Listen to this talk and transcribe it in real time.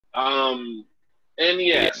And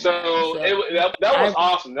yeah, so So that was I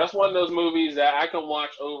awesome. That's one of those movies that I can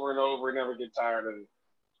watch over and over and never get tired of it.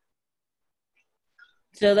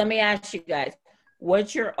 so let me ask you guys,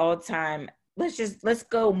 what's your all time? Let's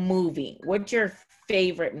go movie. What's your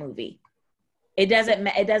favorite movie? It doesn't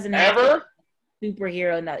have to Ever? be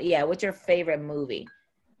superhero. No, yeah. What's your favorite movie?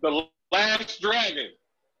 The Last Dragon.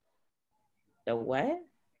 The what?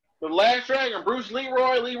 The Last Dragon. Bruce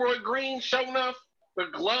Leroy Green, showing off the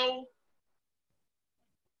glow.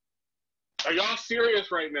 Are y'all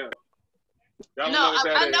serious right now? Y'all don't No, know what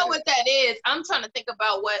that I is. know what that is. I'm trying to think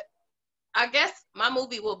about what. I guess my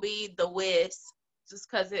movie will be The Wiz, just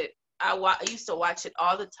because I used to watch it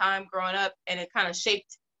all the time growing up, and it kind of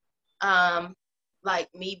shaped, like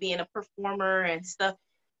me being a performer and stuff.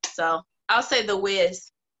 So I'll say The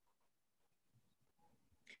Wiz.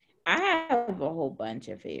 I have a whole bunch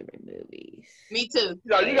of favorite movies. Me too.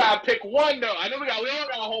 You gotta pick one though. I know we all got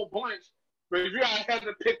a whole bunch, but if you guys have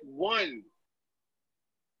to pick one,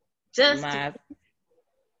 Just My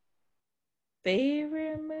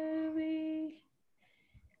favorite movie.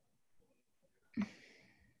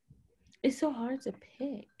 It's so hard to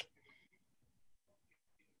pick.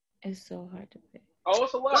 It's so hard to pick. oh,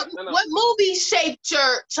 it's a lot. what movie shaped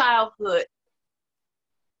your childhood?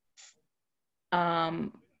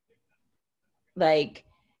 Like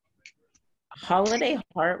Holiday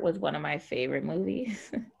Heart was one of my favorite movies.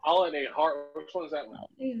 Holiday Heart. Which one's that one?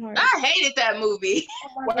 Holiday Heart. I hated that movie.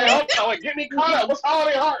 Wait, hold on. Wait, get me caught up. What's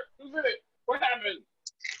Holiday Heart? Who's in it? What happened?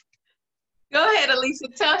 Go ahead, Alicia.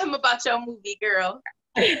 Tell him about your movie, girl.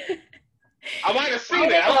 I might have seen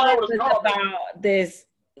it. I don't know what it's called.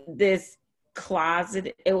 About this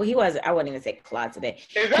closet. I wouldn't even say closeted.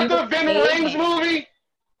 Is that the Vin Rames movie?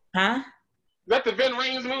 Huh? Is that the Vin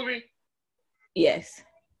Rames movie? Yes.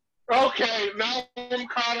 Okay, now I'm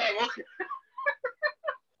caught up. Okay.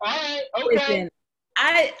 All right, okay. Listen,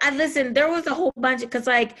 I listen, there was a whole bunch because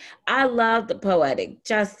like I love the poetic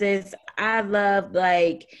justice. I loved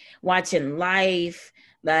like watching Life.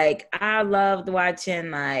 Like I loved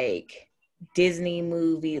watching like Disney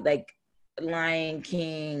movie like Lion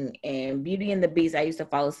King and Beauty and the Beast. I used to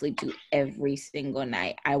fall asleep to every single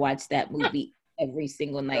night. I watched that movie every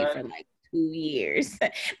single night for like 2 years.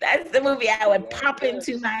 That's the movie I would pop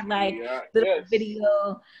into my like little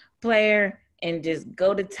video player and just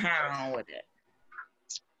go to town with it.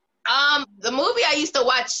 The movie I used to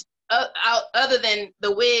watch, other than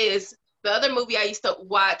The Wiz, the other movie I used to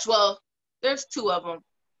watch, well, there's two of them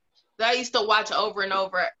that I used to watch over and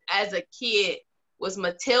over as a kid was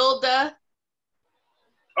Matilda.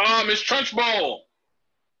 Miss Trunchbull.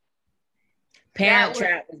 Parent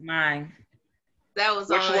Trap was mine. That was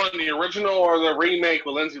which one, the original or the remake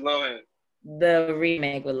with Lindsay Lohan? The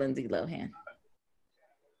remake with Lindsay Lohan.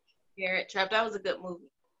 Parent Trap, that was a good movie.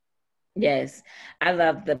 Yes, I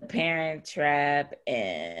love the Parent Trap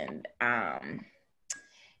and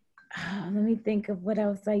let me think of what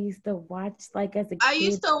else I used to watch like as a kid. I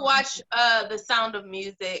used to watch The Sound of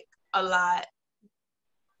Music a lot.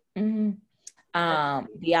 Mm-hmm.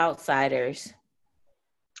 The Outsiders.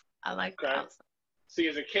 I like The Outsiders. See,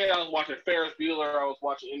 as a kid, I was watching Ferris Bueller. I was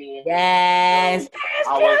watching any. Yes.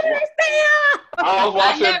 I was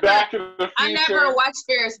watching Back to the Future. I never watched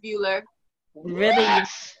Ferris Bueller. Really a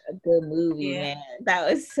good movie, man.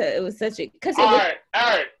 It was such a all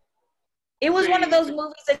right. It was one of those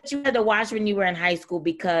movies that you had to watch when you were in high school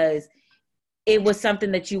because it was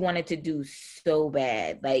something that you wanted to do so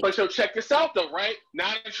bad. Like, but so check this out though, right?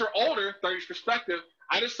 Now that you're older, 30's perspective,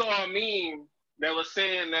 I just saw a meme that was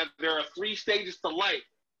saying that there are 3 stages to life.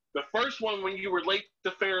 The first one when you were late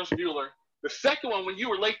to Ferris Bueller, the second one when you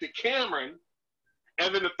were late to Cameron,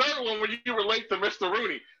 and then the third one when you were late to Mr.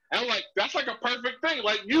 Rooney. And I'm like, that's like a perfect thing.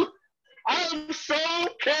 Like I am so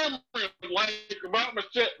Cameron like about my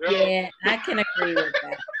shit. Yeah, I can agree with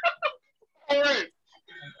that. All right.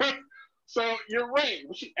 So you're right.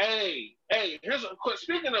 Hey, here's a quick.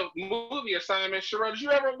 Speaking of movie assignments, Sherelle, did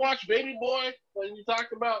you ever watch Baby Boy when you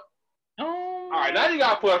talked about? Oh. All right, now you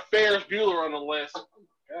gotta put Ferris Bueller on the list. Oh,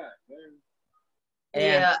 God, man.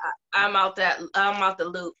 Yeah, I'm out the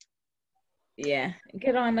loop. Yeah,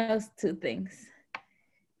 get on those 2 things.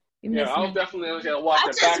 I was definitely gonna watch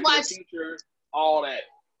the Back to the Future, all that.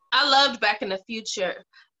 I loved Back in the Future.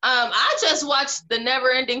 I just watched The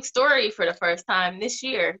Never Ending Story for the first time this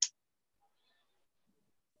year.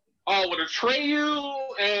 Oh, with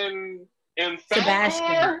Atreyu and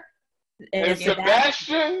Sebastian. And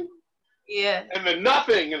Sebastian. Yeah. And the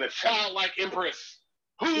Nothing and the Childlike Empress.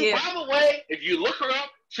 Who, by the way, if you look her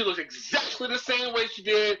up, she looks exactly the same way she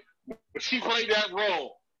did when she played that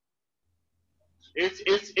role.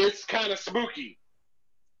 It's kind of spooky.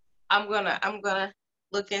 I'm gonna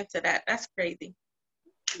look into that. That's crazy.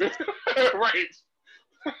 Right.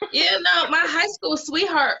 Yeah, no, my high school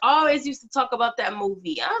sweetheart always used to talk about that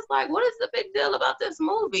movie. I was like, what is the big deal about this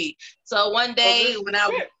movie? So one day when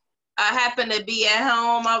I happened to be at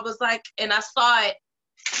home, I was like, and I saw it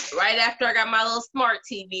right after I got my little smart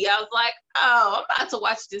TV. I was like, oh, I'm about to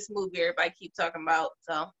watch this movie everybody keep talking about.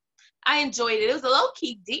 So I enjoyed it. It was a low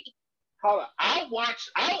key deep. Hold on. I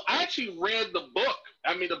actually read the book.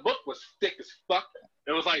 I mean, the book was thick as fuck.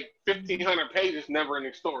 It was like 1,500 pages, never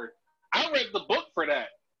ending story. I read the book for that.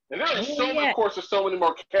 And there are of course, there's so many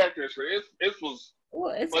more characters for it. It was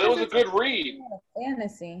a good read.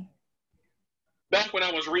 Fantasy. Back when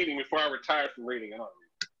I was reading, before I retired from reading, I don't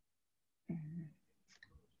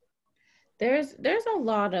read. There's a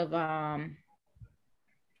lot of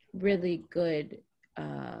really good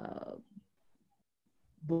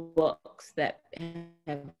books that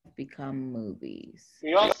have become movies.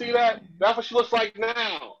 Y'all see that? That's what she looks like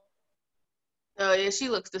now. Oh yeah, she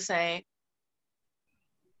looks the same.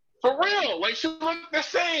 For real, like she looked the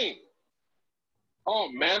same. Oh,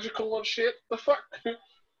 magical and shit. The fuck?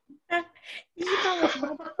 Oh,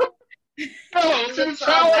 she's a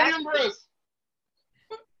child empress.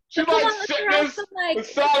 She like sitting the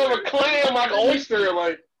side of a clam like an oyster,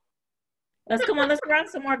 like. Let's run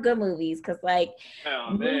some more good movies, because like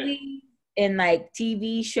movies and like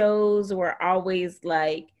TV shows were always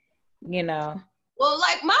like, you know. Well,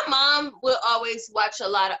 like my mom would always watch a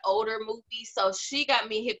lot of older movies, so she got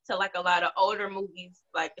me hip to like a lot of older movies,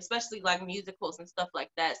 like especially like musicals and stuff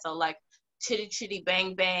like that. So like Chitty Chitty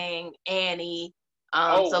Bang Bang, Annie.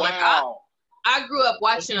 Like I grew up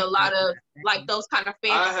watching a lot of like those kind of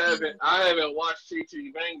fantasy. I haven't watched Chitty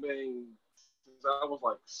Chitty Bang Bang since I was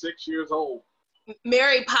like 6 years old.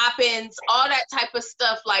 Mary Poppins, all that type of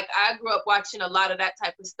stuff. Like I grew up watching a lot of that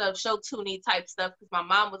type of stuff, show Toonie type stuff, because my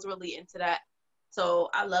mom was really into that. So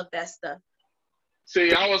I love that stuff.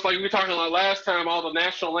 See, I was like, we were talking like last time, all the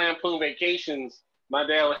National Lampoon Vacations. My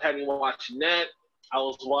dad had me watching that. I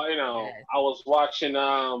was watching.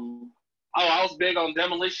 I was big on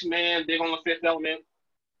Demolition Man, big on The Fifth Element.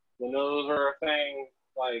 When those are a thing,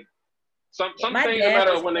 like some things, no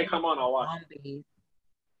matter when they come on, I'll watch. Zombies.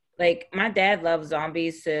 Like my dad loves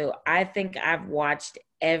zombies, so I think I've watched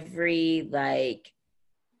every like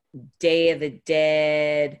Day of the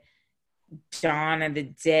Dead, Dawn of the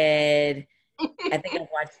Dead. I think I've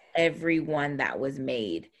watched every one that was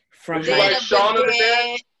made from. Did you like Shaun of the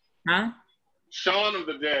Dead? Huh? Shaun of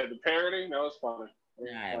the Dead, the parody. That was funny.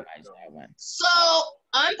 Yeah, I watched that one. So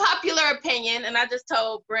unpopular opinion, and I just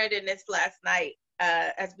told Brandon this last night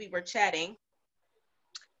as we were chatting.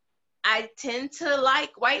 I tend to like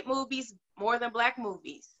white movies more than black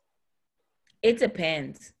movies. It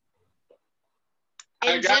depends.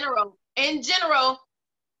 In general,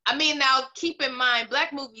 I mean, now keep in mind,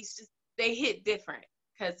 black movies they hit different,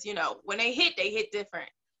 because you know when they hit different.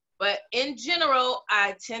 But in general,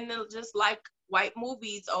 I tend to just like white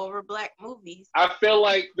movies over black movies. I feel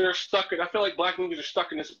like I feel like black movies are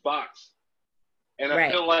stuck in this box, and I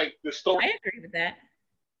feel like the story. I agree with that.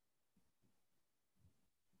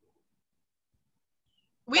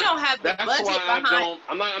 We don't have the budget behind.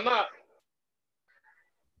 I'm not.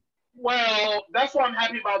 Well, that's why I'm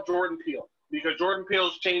happy about Jordan Peele, because Jordan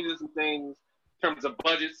Peele's changes some things in terms of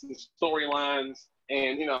budgets and storylines,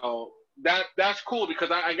 and you know that's cool, because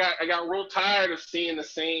I got real tired of seeing the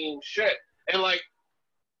same shit, and like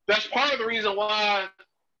that's part of the reason why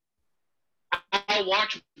I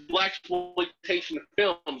watch blaxploitation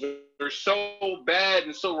films. They're so bad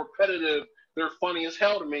and so repetitive. They're funny as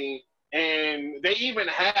hell to me. And they even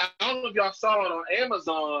have, I don't know if y'all saw it on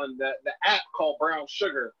Amazon, the app called Brown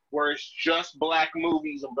Sugar, where it's just black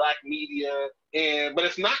movies and black media, but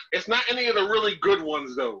it's not any of the really good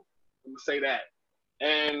ones though. I'm gonna say that.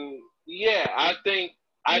 And yeah, I think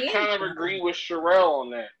I kind of agree with Sherelle on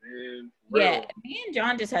that, man. Yeah, me and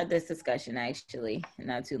John just had this discussion actually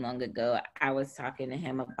not too long ago. I was talking to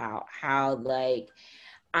him about how like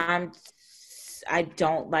I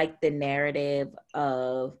don't like the narrative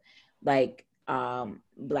of like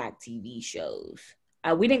black TV shows.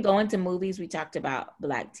 We didn't go into movies. We talked about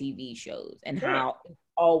black TV shows and how it's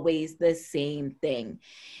always the same thing.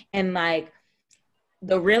 And like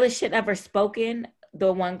the realest shit ever spoken,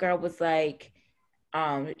 the one girl was like,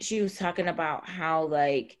 she was talking about how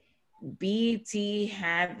like BT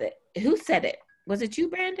had who said it? Was it you,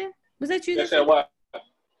 Brandon? Was that you? That said what?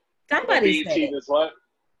 Somebody said it. What?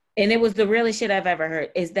 And it was the realest shit I've ever heard,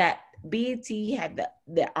 is that BT had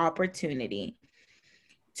the opportunity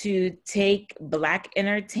to take black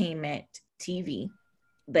entertainment TV,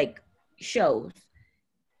 like shows,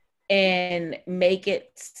 and make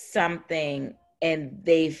it something, and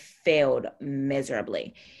they failed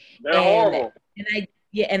miserably. They're horrible.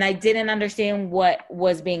 And I didn't understand what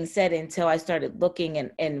was being said until I started looking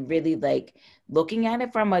and really like looking at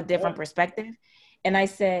it from a different perspective. And I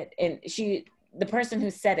said, and the person who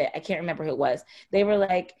said it, I can't remember who it was. They were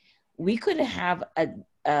like, we could have a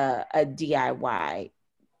DIY,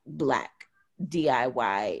 black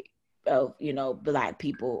DIY of, you know, black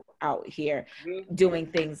people out here doing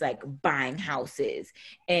things like buying houses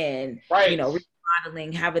and, you know,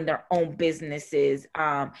 remodeling, having their own businesses,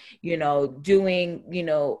 you know, doing, you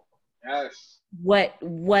know, what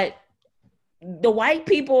the white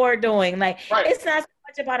people are doing. Like, it's not so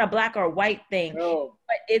much about a black or white thing, but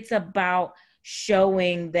it's about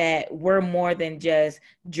showing that we're more than just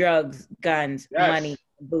drugs, guns, money,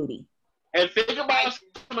 booty. And think about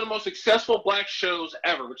some of the most successful black shows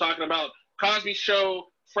ever. We're talking about Cosby Show,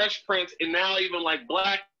 Fresh Prince, and now even like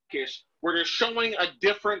Blackish, where they're showing a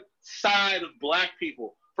different side of black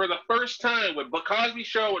people. For the first time with Cosby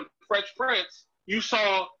Show and Fresh Prince, you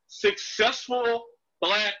saw successful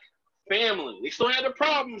black family. They still had their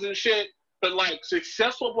problems and shit, but like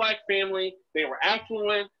successful black family. They were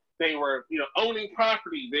affluent. They were, you know, owning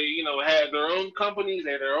property. They, you know, had their own companies.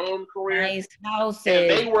 They had their own career. Nice houses. And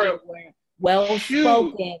they were well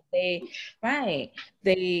spoken. They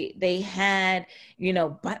had, you know,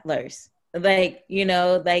 butlers. Like, you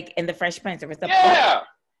know, like in the Fresh Prince, there was like,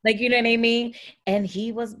 you know what I mean? And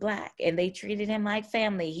he was black and they treated him like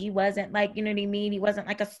family. He wasn't like, you know what I mean? He wasn't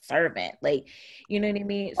like a servant. Like, you know what I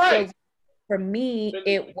mean? So for me,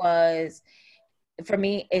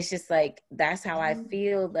 it's just like, that's how I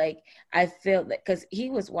feel. Like, I feel that because he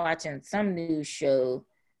was watching some news show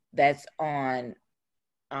that's on,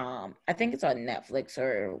 I think it's on Netflix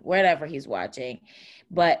or whatever he's watching,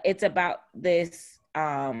 but it's about this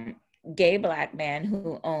gay black man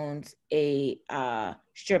who owns a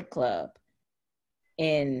strip club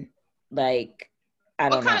in, like, I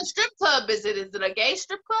don't know. What kind of strip club is it? Is it a gay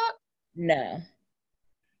strip club? No.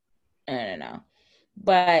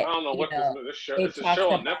 But I don't know what this show is. This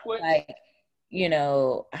show on Netflix? Like, you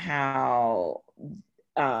know, how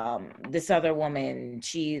this other woman,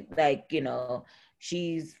 she, like, you know,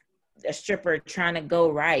 she's a stripper trying to go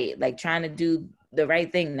right, like trying to do the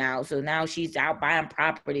right thing now. So now she's out buying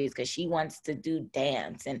properties because she wants to do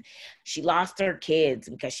dance, and she lost her kids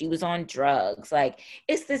because she was on drugs. Like,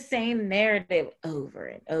 it's the same narrative over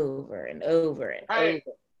and over and over and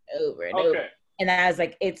over and over. And I was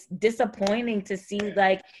like, it's disappointing to see,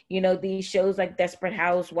 like, you know, these shows like Desperate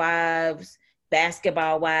Housewives,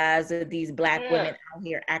 Basketball Wives, of these black women out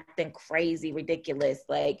here acting crazy, ridiculous.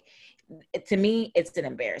 Like, to me, it's an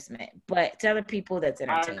embarrassment. But to other people, that's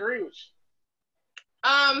entertainment. I agree with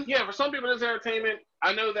you. Yeah, for some people, it's entertainment.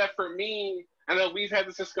 I know that for me, I know we've had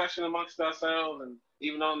this discussion amongst ourselves and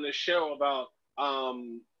even on this show about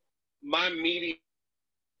my media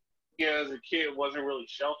as a kid wasn't really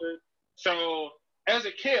sheltered. So as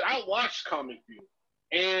a kid, I watched Comic View,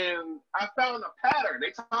 and I found a pattern.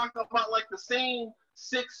 They talk about like the same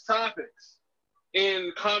 6 topics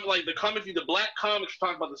in like the Comic View. The black comics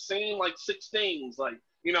talk about the same like 6 things, like,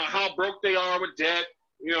 you know, how broke they are with debt,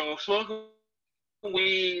 you know, smoking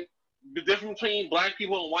weed, the difference between black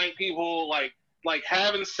people and white people, like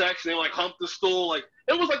having sex and they like hump the stool. Like,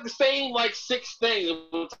 it was like the same like 6 things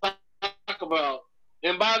we would talk about.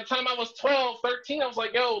 And by the time I was 12, 13, I was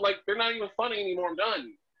like, yo, like, they're not even funny anymore. I'm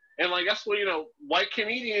done. And, like, that's what, you know, white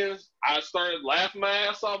comedians, I started laughing my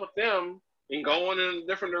ass off with them and going in a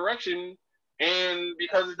different direction. And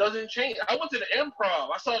because it doesn't change. I went to the Improv.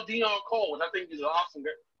 I saw Dion Cole, which I think is an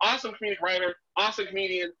awesome comedic writer, awesome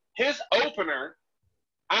comedian. His opener,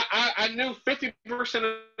 I knew 50%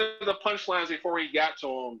 of the punchlines before he got to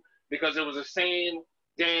them because it was the same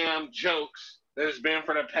damn jokes that it's been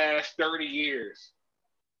for the past 30 years.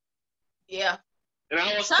 Yeah. And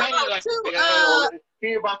I was telling you, like,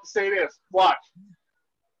 he about to say this. Watch.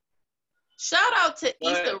 Shout out to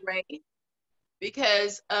Issa Rae,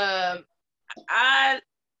 because I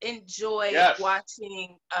enjoy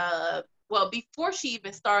watching, well, before she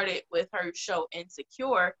even started with her show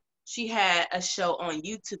Insecure, she had a show on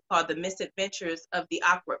YouTube called The Misadventures of the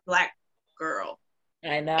Awkward Black Girl.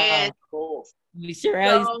 I know. And cool. You sure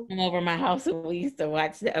used to come over my house and we used to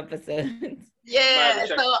watch the episodes. Yeah,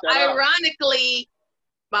 so ironically,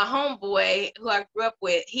 my homeboy, who I grew up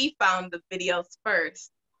with, he found the videos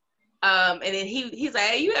first. And then he's like,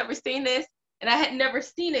 hey, you ever seen this? And I had never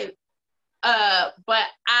seen it. But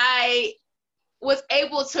I was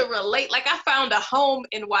able to relate. Like, I found a home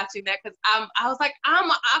in watching that because I was like, I'm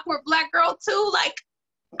an awkward black girl too. Like,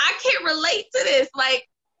 I can't relate to this. Like,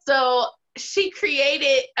 so she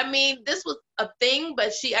created, I mean, this was a thing,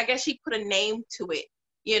 but I guess she put a name to it,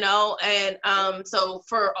 you know, and so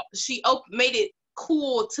she made it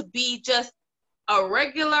cool to be just a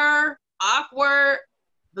regular, awkward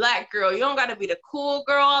Black girl. You don't gotta be the cool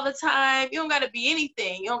girl all the time. You don't gotta be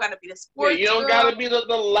anything. You don't gotta be the sports you don't girl. gotta be the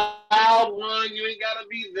loud one. You ain't gotta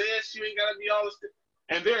be this. You ain't gotta be all this.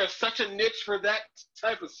 And there is such a niche for that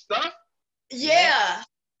type of stuff. Yeah.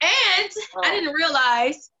 And I didn't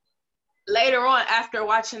realize later on, after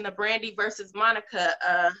watching the Brandy versus Monica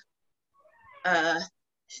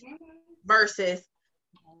versus,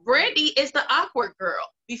 Brandy is the awkward girl.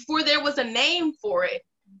 Before there was a name for it.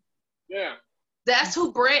 Yeah. That's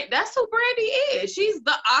who Brandy is. She's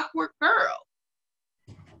the awkward girl.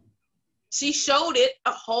 She showed it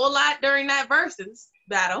a whole lot during that versus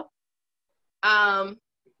battle. But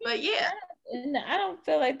yeah. I don't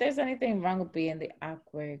feel like there's anything wrong with being the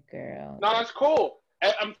awkward girl. No, that's cool.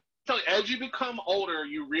 I'm telling you, as you become older,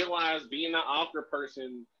 you realize being an awkward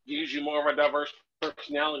person gives you more of a diverse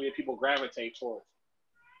personality that people gravitate towards.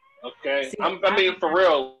 Okay? See, I mean, for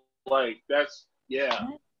real, like, that's, yeah.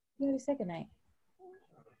 Second night.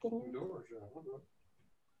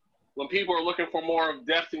 When people are looking for more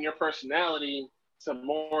depth in your personality, some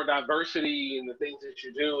more diversity in the things that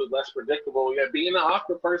you do, less predictable. Yeah, being an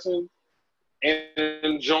awkward person and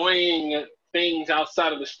enjoying things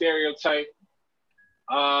outside of the stereotype.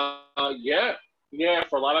 Yeah,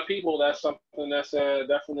 for a lot of people, that's something that's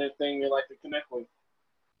definitely a thing they like to connect with.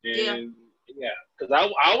 And because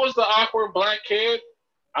I was the awkward Black kid.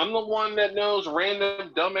 I'm the one that knows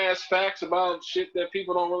random dumbass facts about shit that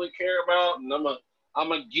people don't really care about, and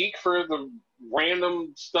I'm a geek for the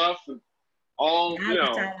random stuff and all. I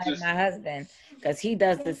like my husband because he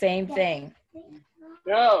does the same thing.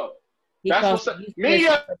 Yo, that's what's me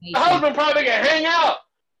and my husband probably can hang out.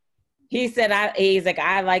 He said, he's like,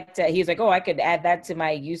 oh, I could add that to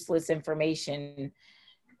my useless information.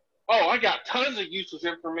 Oh, I got tons of useless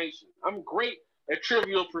information. I'm great at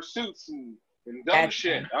Trivial Pursuits and dumb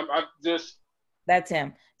shit. I'm just. That's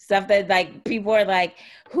him. Stuff that like people are like,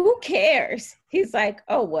 who cares? He's like,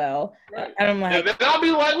 oh well. Right. And I'm like, and then I'll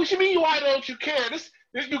be like, what you mean? Why don't you care? This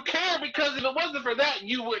you care because if it wasn't for that,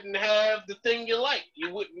 you wouldn't have the thing you like.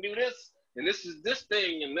 You wouldn't do this, and this is this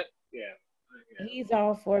thing, and that. Yeah. He's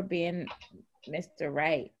all for being Mr.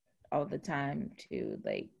 Right all the time too.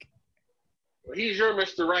 Like, well, he's your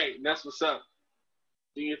Mr. Right, and that's what's up.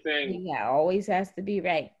 Do your thing. Yeah, always has to be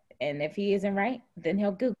right. And if he isn't right, then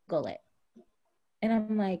he'll Google it. And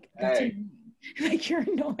I'm like, that's annoying. Like, you're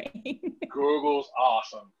annoying. Google's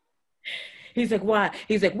awesome. He's like, why?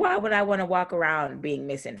 He's like, why would I want to walk around being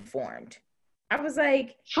misinformed? I was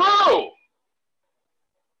like, true.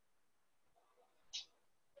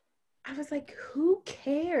 I was like, who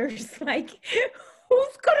cares? Like,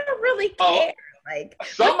 who's gonna really care? Like,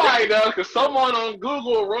 somebody does, because someone on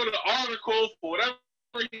Google wrote an article for whatever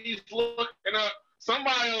he's looking up.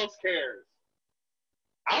 Somebody else cares.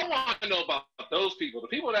 I want to know about those people, the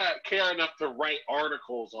people that care enough to write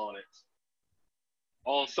articles on it,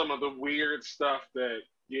 on some of the weird stuff that,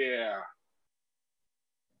 yeah.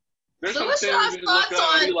 There's so what's y'all's thoughts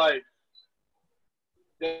on? Like,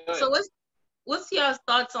 so what's y'all's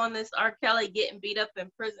thoughts on this R. Kelly getting beat up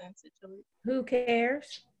in prison situation? Who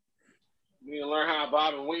cares? You need to learn how to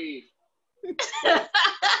bob and weave.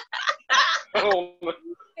 All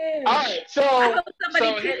right, so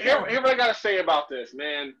here what I gotta say about this,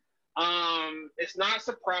 man. It's not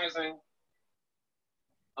surprising.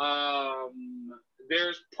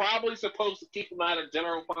 There's probably supposed to keep him out of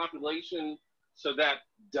general population so that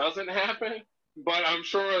doesn't happen. But I'm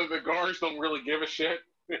sure the guards don't really give a shit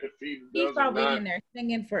if he's probably in there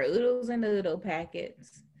singing for oodles and noodle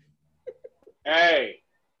packets. Hey,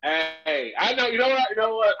 I know. You know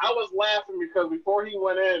what? I was laughing because before he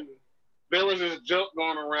went in, there was this joke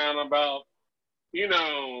going around about,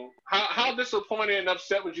 how disappointed and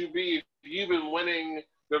upset would you be if you've been winning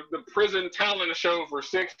the prison talent show for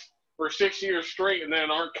 6 years straight, and then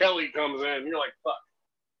R. Kelly comes in, and you're like, fuck,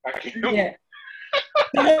 I can't. Yeah.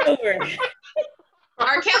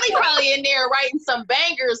 R. Kelly probably in there writing some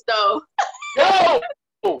bangers though.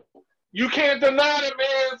 Yo, you can't deny the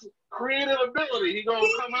man's creative ability. He gonna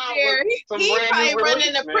come out with some He's brand probably new running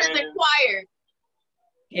release, the prison choir.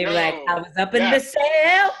 He'd be like, I was up in the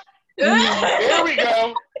cell. There we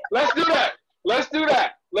go. Let's do that. Let's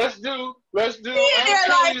do R.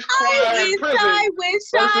 Kelly's choir in prison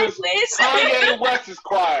versus Kanye West's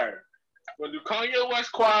choir. We'll do Kanye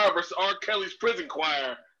West choir versus R. Kelly's prison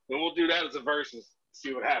choir, and we'll do that as a versus.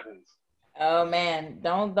 See what happens. Oh man,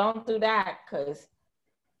 don't do that, cause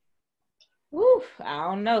Woo, I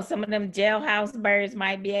don't know. Some of them jailhouse birds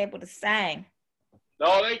might be able to sing.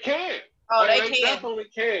 No, they can. Oh, they They can. definitely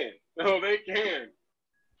can. No, they can.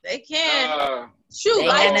 They can. Shoot, They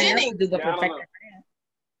Life had nothing else to Jennings. do but Yeah, I don't perfect know. their craft.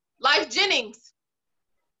 Life Jennings.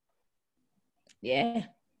 Yeah,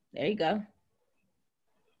 there you go.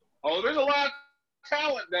 Oh, there's a lot of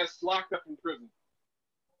talent that's locked up in prison.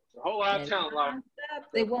 A whole lot of And talent locked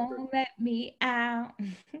up they in prison. won't let me out.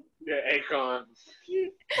 Yeah, Akon.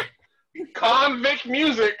 Convict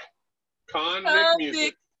music.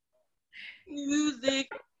 Convict music.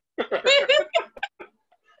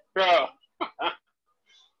 Bro.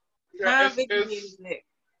 Yeah, Convict it's, music.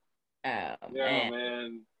 Oh yeah,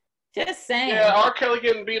 man. Just saying. Yeah, R. Kelly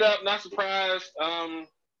getting beat up, not surprised. I'm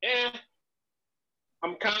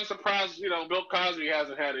kind of surprised, Bill Cosby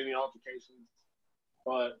hasn't had any altercations.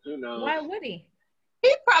 But who knows? Why would he?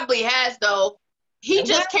 He probably has though. He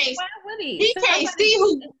just can't. Why would he? He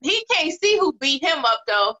can't see who beat him up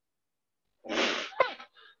though.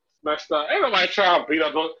 Messed up. Ain't nobody trying to beat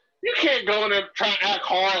up. You can't go in there trying to act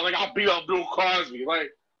hard like I'll beat up Bill Cosby. Like,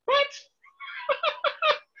 what?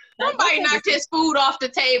 Somebody knocked his food off the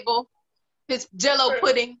table. His Jello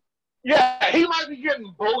pudding. Yeah, he might be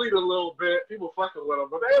getting bullied a little bit. People fucking with him,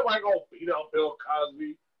 but they ain't like gonna beat up Bill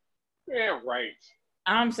Cosby. Yeah, right.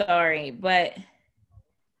 I'm sorry, but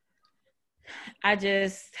I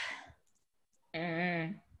just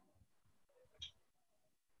I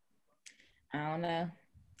don't know.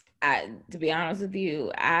 To be honest with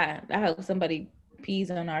you, I hope somebody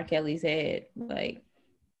pees on R. Kelly's head. Like,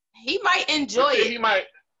 he might enjoy it. He might.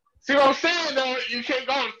 See what I'm saying though? You can't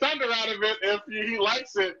go and thunder out of it if he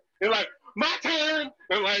likes it. It's like my turn,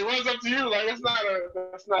 and like runs up to you. Like that's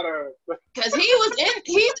not a. Because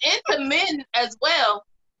he's into men as well,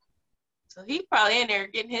 so he probably in there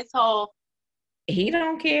getting his whole. He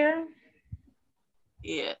don't care.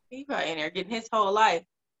 Yeah, he probably in there getting his whole life.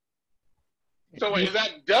 So wait, is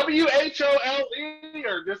that WHOLE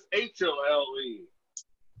or just HOLE?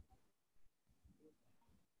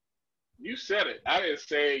 You said it. I didn't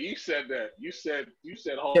say it. You said that. You said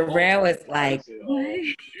whole. Darrell was like, what?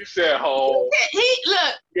 You said whole.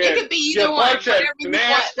 It could be either one. Whatever you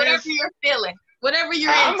want. Whatever you're feeling. Whatever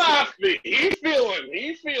you're into. I'm not feeling.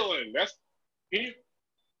 He's feeling. That's he.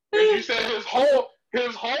 You said his whole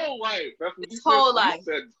life. That's what his whole life.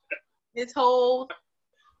 You said. His whole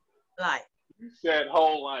life. You said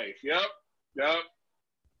whole life. Yep.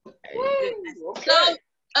 Okay. So,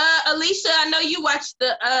 Alicia, I know you watched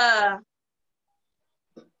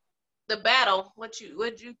the battle. What'd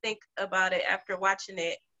you think about it after watching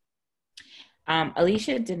it?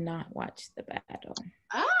 Alicia did not watch the battle.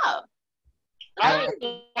 Oh. I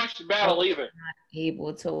didn't watch the battle either. Not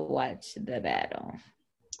able to watch the battle.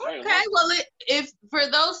 Okay, well, if for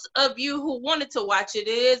those of you who wanted to watch it,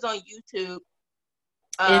 it is on YouTube.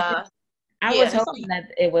 I was hoping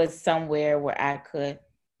that it was somewhere where I could.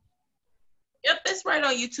 Yep, it's right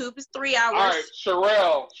on YouTube. It's 3 hours. All right,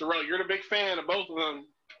 Sherelle, you're the big fan of both of them.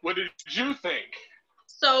 What did you think?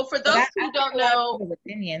 So for those who don't know,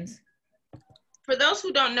 opinions. For those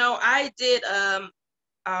who don't know, I did a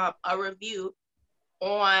review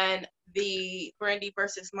on the Brandy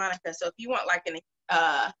versus Monica. So if you want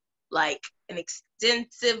like an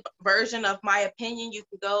extensive version of my opinion, you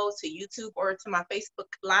can go to YouTube or to my Facebook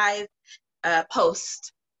Live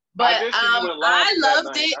post. But I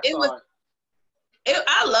loved it.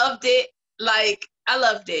 I loved it. Like, I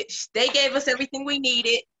loved it. They gave us everything we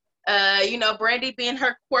needed. Brandy being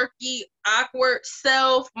her quirky, awkward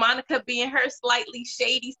self, Monica being her slightly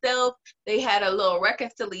shady self. They had a little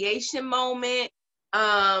reconciliation moment.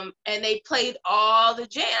 And they played all the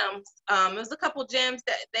jams. There was a couple jams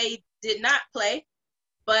that they did not play,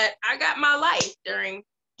 but I got my life during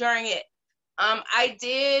it. I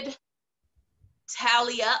did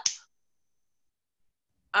tally up.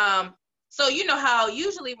 So you know how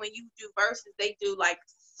usually when you do verses, they do like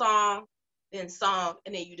song, then song,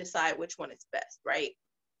 and then you decide which one is best, right?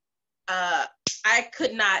 I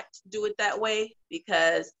could not do it that way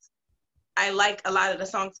because I like a lot of the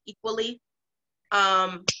songs equally.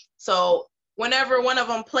 So whenever one of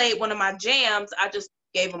them played one of my jams, I just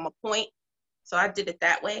gave them a point. So I did it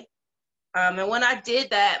that way. And when I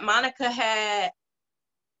did that, Monica had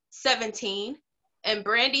 17 and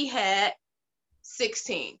Brandy had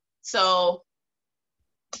 16. So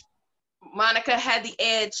Monica had the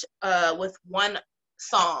edge with one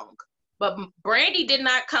song, but Brandy did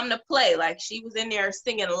not come to play. Like, she was in there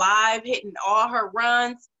singing live, hitting all her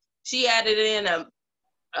runs. She added in a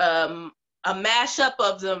mashup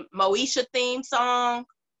of the Moesha theme song,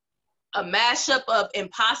 a mashup of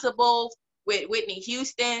Impossible with Whitney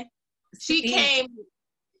Houston. She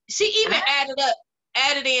She even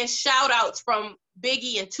added in shout outs from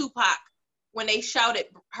Biggie and Tupac when they shouted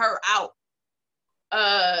her out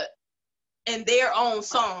in their own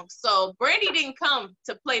songs. So Brandy didn't come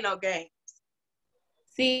to play no games.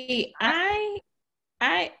 See, I've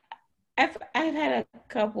had a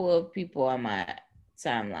couple of people on my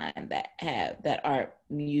timeline that are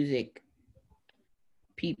music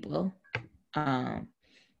people, and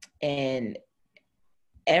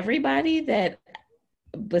everybody that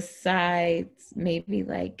besides maybe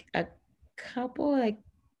like a couple, like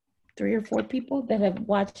 3 or 4 people that have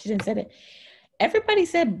watched it and said it, everybody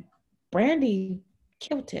said Brandy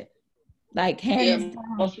killed it, like hands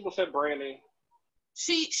down. Most people said Brandy.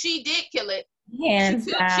 She did kill it. Hands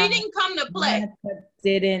down. She didn't come to play. Monica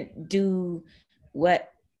didn't do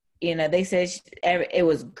what, they said it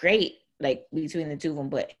was great, like between the two of them,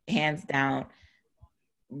 but hands down,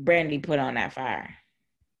 Brandy put on that fire.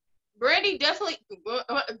 Brandy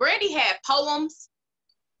had poems.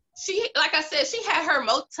 She, like I said, she had her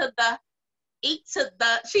mo to the, eat to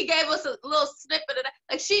the, she gave us a little snippet of that.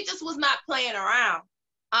 Like, she just was not playing around.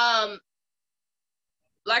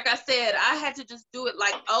 Like I said, I had to just do it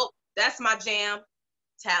like, oh, that's my jam,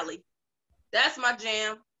 tally. That's my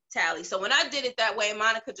jam, tally. So when I did it that way,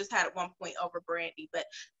 Monica just had 1 point over Brandy, but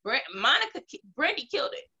Brandy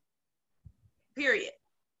killed it. Period.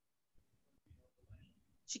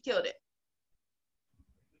 She killed it.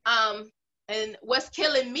 And what's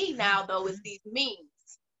killing me now though is these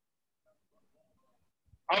memes.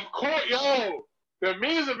 Of course, yo, the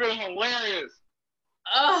memes have been hilarious.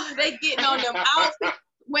 Oh, they getting on them outfits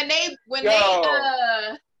when they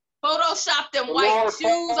photoshopped them white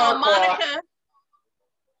shoes on Monica.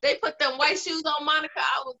 They put them white shoes on Monica.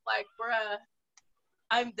 I was like, bruh,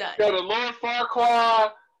 I'm done. Yo, the Lord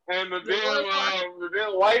Farquaad and the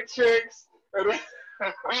damn white chicks.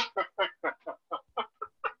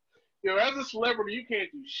 Yo, as a celebrity, you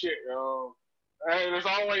can't do shit, yo. Hey, there's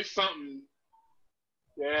always something.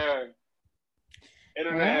 Yeah.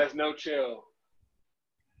 Internet has no chill.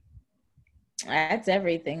 That's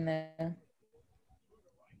everything, though.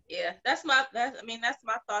 Yeah, that's my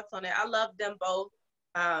thoughts on it. I love them both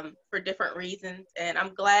for different reasons, and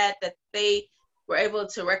I'm glad that they were able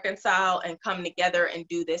to reconcile and come together and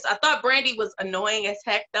do this. I thought Brandy was annoying as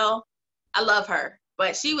heck, though. I love her,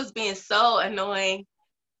 but she was being so annoying,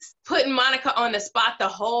 putting Monica on the spot the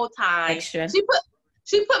whole time. Extra. She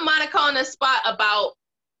put Monica on the spot about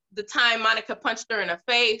the time Monica punched her in the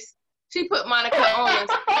face. She put Monica on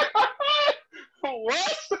the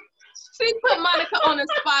What? She put Monica on the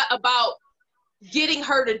spot about getting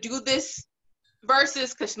her to do this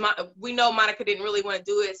versus, because we know Monica didn't really want to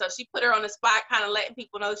do it, so she put her on the spot, kind of letting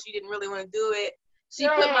people know she didn't really want to do it. She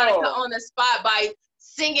put Monica on the spot by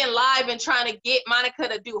singing live and trying to get Monica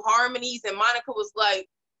to do harmonies, and Monica was like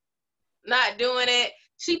not doing it.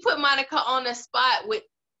 She put Monica on the spot with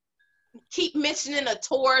keep mentioning a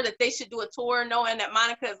tour, that they should do a tour, knowing that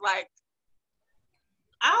Monica is like,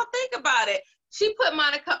 I'll think about it. She put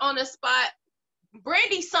Monica on the spot.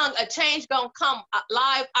 Brandy sung A Change Gonna Come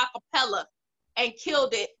live a cappella and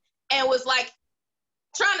killed it, and was like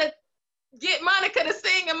trying to get Monica to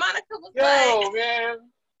sing, and Monica was like, man.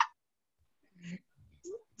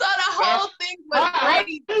 So the whole thing was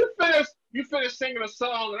Brandy. You finished singing a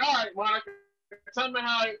song, and all right, Monica, tell me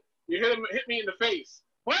how you hit me in the face.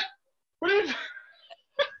 What? What did you?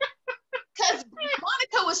 Because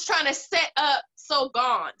Monica was trying to set up So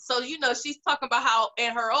Gone. So, she's talking about how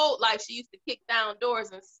in her old life she used to kick down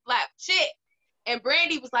doors and slap shit. And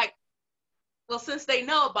Brandy was like, well, since they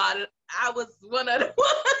know about it, I was one of the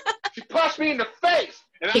ones. She punched me in the face.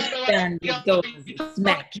 And you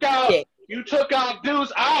took out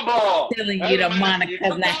dude's eyeball. Telling you to Monica, you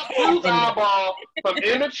took out dude's eyeball from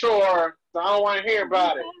immature, so I don't want to hear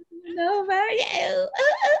about it. No, about you.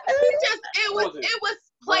 It was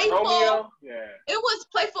playful. Romeo? Yeah. It was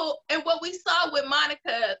playful, and what we saw with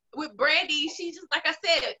Monica, with Brandy, she just, like I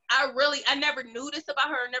said, I never knew this about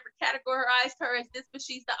her, never categorized her as this, but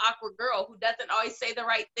she's the awkward girl who doesn't always say the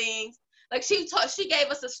right things. Like she gave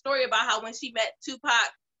us a story about how when she met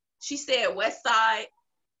Tupac, she said West Side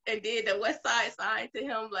and did the West Side sign to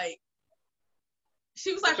him. Like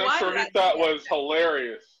she was like, "Why?" That's what he thought was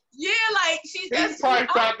hilarious. Yeah, like he probably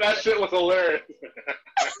thought that shit was hilarious.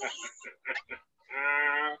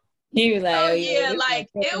 He was like, oh yeah, like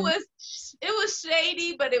it was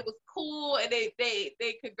shady, but it was cool, and they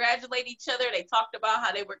congratulate each other. They talked about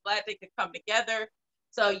how they were glad they could come together.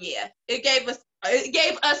 So yeah, it gave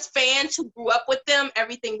us fans who grew up with them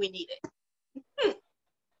everything we needed.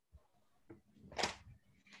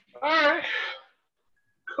 All right,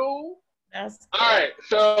 cool. That's All right,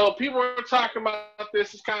 so people were talking about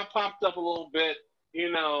this. It's kind of popped up a little bit.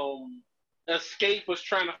 You know, Escape was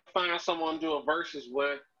trying to find someone to do a versus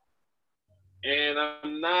with, and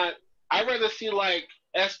I'm not. I'd rather see like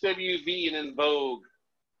SWV and In Vogue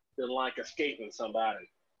than like escaping somebody.